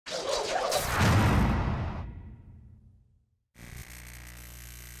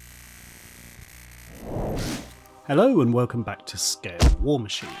Hello and welcome back to Scale War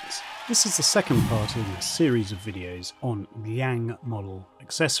Machines. This is the second part in a series of videos on Liang Model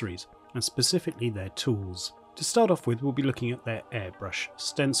accessories, and specifically their tools. To start off with, we'll be looking at their Airbrush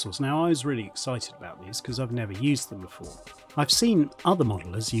Stencils. Now, I was really excited about these because I've never used them before. I've seen other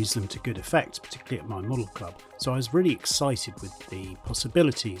modelers use them to good effect, particularly at my model club, so I was really excited with the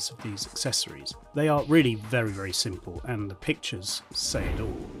possibilities of these accessories. They are really very simple, and the pictures say it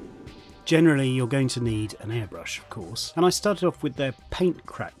all. Generally, you're going to need an airbrush, of course, and I started off with their paint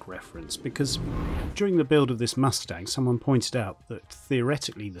crack reference because during the build of this Mustang, someone pointed out that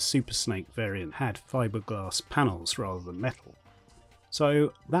theoretically the Super Snake variant had fiberglass panels rather than metal.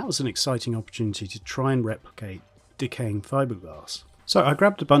 So that was an exciting opportunity to try and replicate decaying fiberglass. So I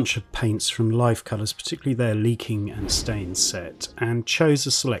grabbed a bunch of paints from Life Colours, particularly their Leaking and Stain set, and chose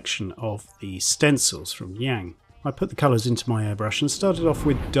a selection of the stencils from Liang. I put the colours into my airbrush and started off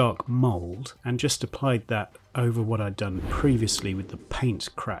with dark mould and just applied that over what I'd done previously with the paint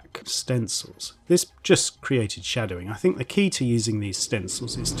crack stencils. This just created shadowing. I think the key to using these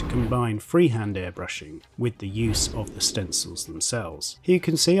stencils is to combine freehand airbrushing with the use of the stencils themselves. Here you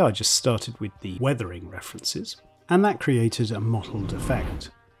can see I just started with the weathering references, and that created a mottled effect.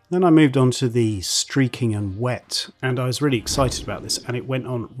 Then I moved on to the streaking and wet, and I was really excited about this, and it went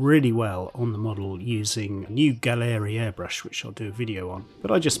on really well on the model using a new Gallery airbrush, which I'll do a video on.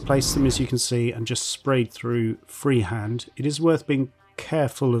 But I just placed them, as you can see, and just sprayed through freehand. It is worth being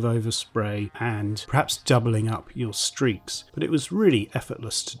careful of overspray and perhaps doubling up your streaks, but it was really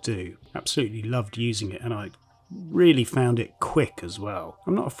effortless to do. Absolutely loved using it, and I really found it quick as well.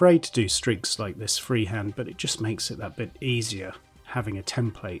 I'm not afraid to do streaks like this freehand, but it just makes it that bit easier having a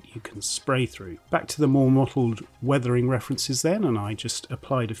template you can spray through. Back to the more mottled weathering references then, and I just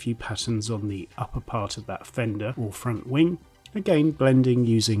applied a few patterns on the upper part of that fender or front wing, again blending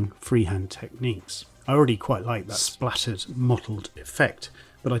using freehand techniques. I already quite like that splattered mottled effect,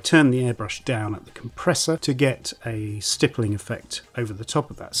 but I turned the airbrush down at the compressor to get a stippling effect over the top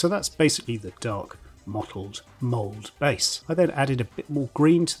of that. So that's basically the dark mottled mould base. I then added a bit more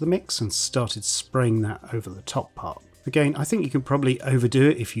green to the mix and started spraying that over the top part. Again, I think you can probably overdo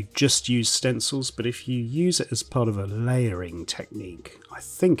it if you just use stencils, but if you use it as part of a layering technique, I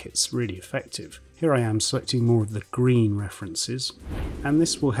think it's really effective. Here I am selecting more of the green references, and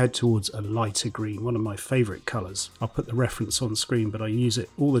this will head towards a lighter green, one of my favourite colours. I'll put the reference on screen, but I use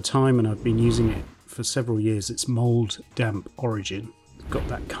it all the time and I've been using it for several years. It's Mould Damp Origin. It's got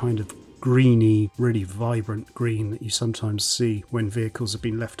that kind of greeny, really vibrant green that you sometimes see when vehicles have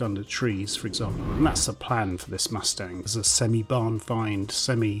been left under trees, for example. And that's the plan for this Mustang. It's a semi-barn find,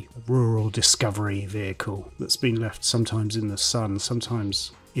 semi-rural discovery vehicle that's been left sometimes in the sun,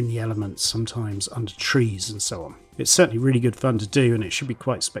 sometimes in the elements, sometimes under trees and so on. It's certainly really good fun to do, and it should be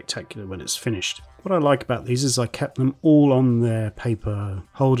quite spectacular when it's finished. What I like about these is I kept them all on their paper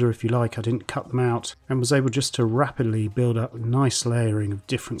holder, if you like. I didn't cut them out, and was able just to rapidly build up a nice layering of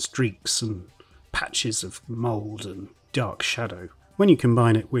different streaks and patches of mould and dark shadow. When you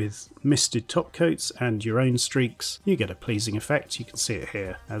combine it with misted top coats and your own streaks, you get a pleasing effect. You can see it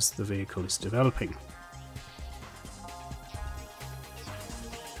here as the vehicle is developing.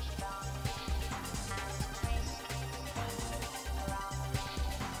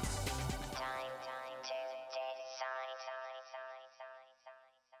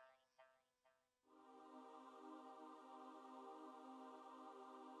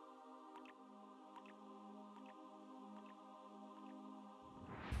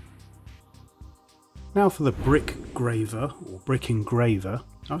 Now for the brick graver, or brick engraver.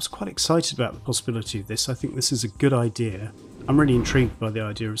 I was quite excited about the possibility of this. I think this is a good idea. I'm really intrigued by the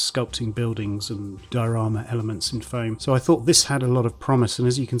idea of sculpting buildings and diorama elements in foam, so I thought this had a lot of promise, and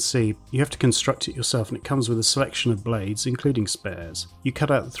as you can see, you have to construct it yourself, and it comes with a selection of blades, including spares. You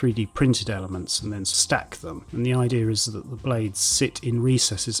cut out the 3D printed elements and then stack them, and the idea is that the blades sit in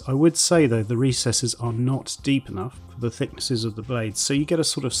recesses. I would say though the recesses are not deep enough for the thicknesses of the blades, so you get a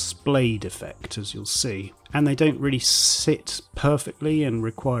sort of splayed effect, as you'll see, and they don't really sit perfectly and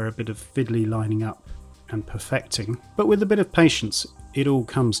require a bit of fiddly lining up and perfecting, but with a bit of patience it all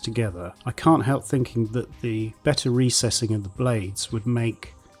comes together. I can't help thinking that the better recessing of the blades would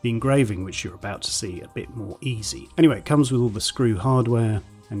make the engraving, which you're about to see, a bit more easy. Anyway, it comes with all the screw hardware,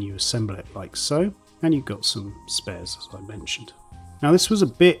 and you assemble it like so, and you've got some spares, as I mentioned. Now this was a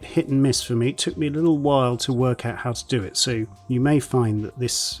bit hit and miss for me. It took me a little while to work out how to do it, so you may find that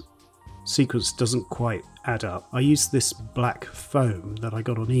this sequence doesn't quite add up. I used this black foam that I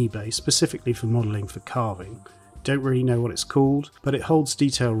got on eBay specifically for modelling for carving Don't really know what it's called, but it holds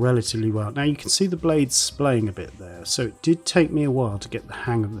detail relatively well. Now you can see the blades splaying a bit there, so it did take me a while to get the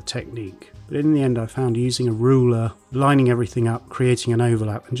hang of the technique. But in the end I found using a ruler, lining everything up, creating an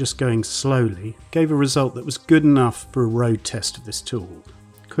overlap and just going slowly gave a result that was good enough for a road test of this tool.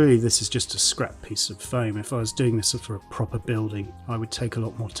 Clearly this is just a scrap piece of foam. If I was doing this for a proper building I would take a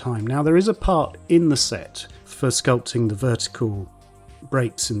lot more time. Now there is a part in the set for sculpting the vertical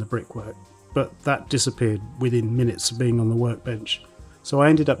breaks in the brickwork, but that disappeared within minutes of being on the workbench. So I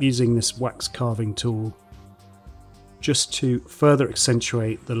ended up using this wax carving tool just to further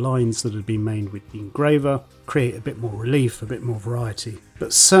accentuate the lines that had been made with the engraver, create a bit more relief, a bit more variety.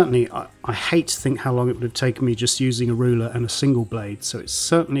 But certainly I hate to think how long it would have taken me just using a ruler and a single blade, so it's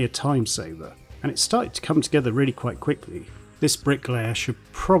certainly a time saver. And it started to come together really quite quickly. This bricklayer should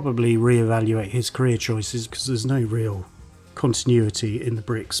probably reevaluate his career choices because there's no real continuity in the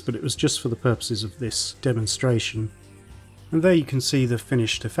bricks, but it was just for the purposes of this demonstration. And there you can see the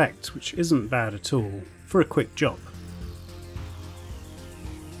finished effect, which isn't bad at all for a quick job.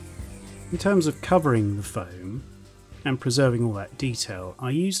 In terms of covering the foam and preserving all that detail, I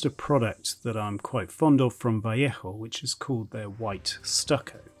used a product that I'm quite fond of from Vallejo, which is called their white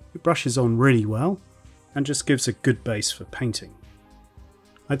stucco. It brushes on really well and just gives a good base for painting.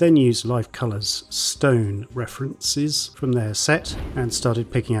 I then used Life Colours stone references from their set and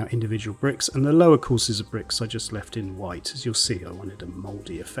started picking out individual bricks, and the lower courses of bricks I just left in white. As you'll see, I wanted a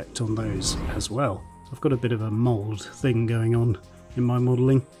mouldy effect on those as well. So I've got a bit of a mould thing going on in my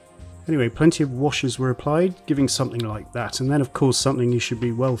modelling. Anyway, plenty of washes were applied, giving something like that, and then of course something you should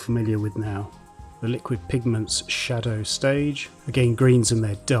be well familiar with now. The Liquid Pigments shadow stage. Again, greens and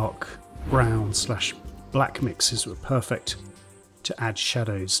their dark brown / black mixes were perfect to add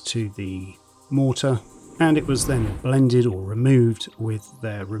shadows to the mortar, and it was then blended or removed with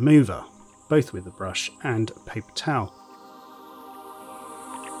their remover, both with a brush and a paper towel.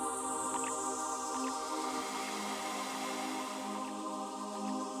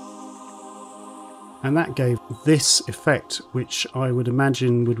 And that gave this effect, which I would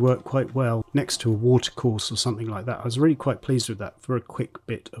imagine would work quite well next to a watercourse or something like that. I was really quite pleased with that for a quick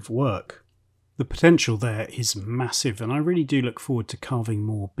bit of work. The potential there is massive, and I really do look forward to carving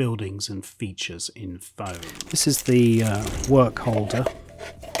more buildings and features in foam. This is the work holder,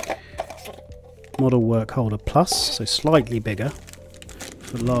 Model Work Holder Plus, so slightly bigger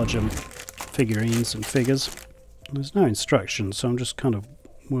for larger figurines and figures. There's no instructions, so I'm just kind of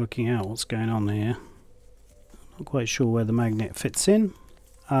working out what's going on here. Not quite sure where the magnet fits in.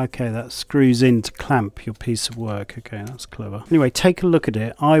 Okay, that screws in to clamp your piece of work. Okay, that's clever. Anyway, take a look at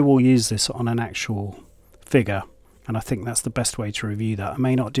it. I will use this on an actual figure, and I think that's the best way to review that. I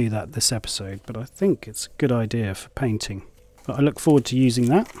may not do that this episode, but I think it's a good idea for painting. But I look forward to using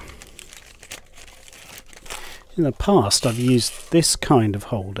that. In the past, I've used this kind of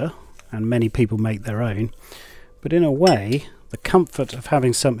holder, and many people make their own, but in a way, the comfort of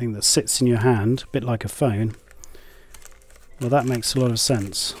having something that sits in your hand, a bit like a phone, well, that makes a lot of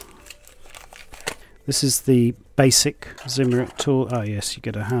sense. This is the basic Zimmerit tool. Oh yes, you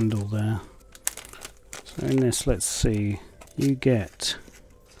get a handle there. So in this, let's see, you get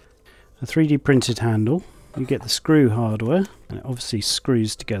a 3D printed handle, you get the screw hardware, and it obviously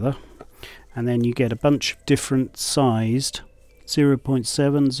screws together, and then you get a bunch of different sized 0.7,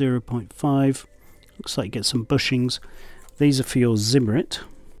 0.5, looks like you get some bushings. These are for your Zimmerit,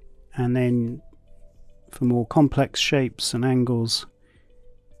 and then for more complex shapes and angles,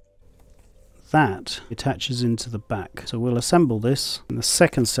 that attaches into the back. So we'll assemble this, and the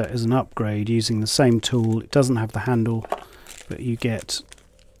second set is an upgrade using the same tool. It doesn't have the handle, but you get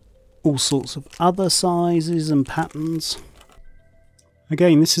all sorts of other sizes and patterns.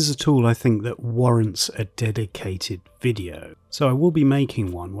 Again, this is a tool I think that warrants a dedicated video. So I will be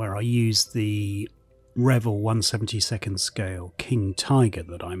making one where I use the Revel 1/72 scale King Tiger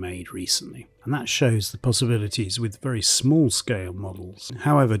that I made recently, and that shows the possibilities with very small scale models.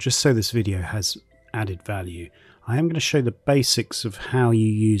 However, just so this video has added value, I am going to show the basics of how you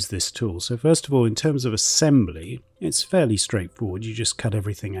use this tool. So first of all, in terms of assembly, it's fairly straightforward. You just cut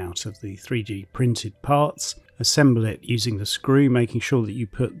everything out of the 3D printed parts, assemble it using the screw, making sure that you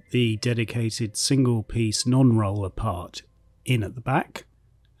put the dedicated single piece non-roller part in at the back,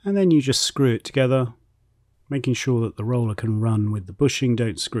 and then you just screw it together, making sure that the roller can run with the bushing.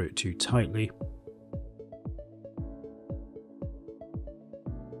 Don't screw it too tightly.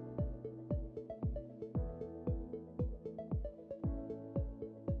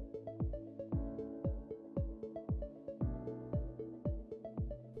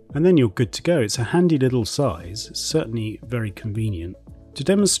 And then you're good to go. It's a handy little size, it's certainly very convenient. To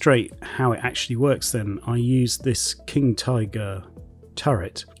demonstrate how it actually works then, I used this King Tiger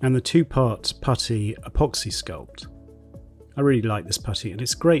turret and the 2-part putty epoxy sculpt. I really like this putty and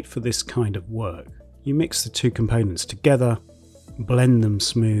it's great for this kind of work. You mix the two components together, blend them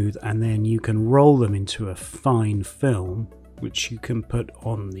smooth, and then you can roll them into a fine film which you can put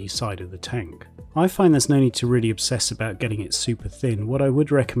on the side of the tank. I find there's no need to really obsess about getting it super thin. What I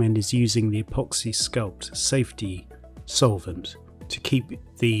would recommend is using the epoxy sculpt safety solvent to keep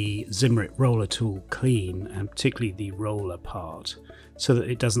the Zimmerit roller tool clean, and particularly the roller part, so that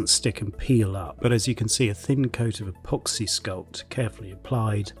it doesn't stick and peel up. But as you can see, a thin coat of epoxy sculpt, carefully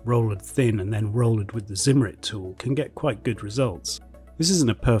applied, rolled thin and then rolled with the Zimmerit tool, can get quite good results. This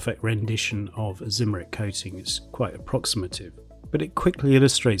isn't a perfect rendition of a Zimmerit coating, it's quite approximative, but it quickly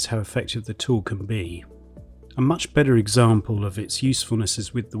illustrates how effective the tool can be. A much better example of its usefulness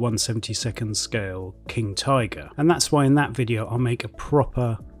is with the 1/72nd scale King Tiger, and that's why in that video I'll make a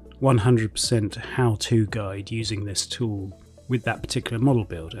proper 100% how-to guide using this tool with that particular model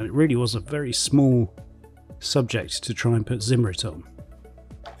build, and it really was a very small subject to try and put Zimmerit on.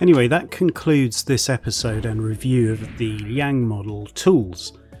 Anyway, that concludes this episode and review of the Liang Model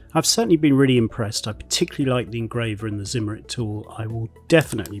tools. I've certainly been really impressed. I particularly like the engraver and the Zimmerit tool. I will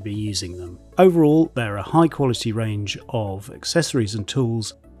definitely be using them. Overall, they're a high quality range of accessories and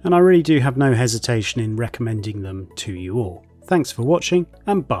tools, and I really do have no hesitation in recommending them to you all. Thanks for watching,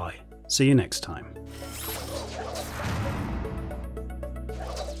 and bye. See you next time.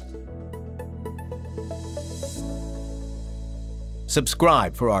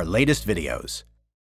 Subscribe for our latest videos.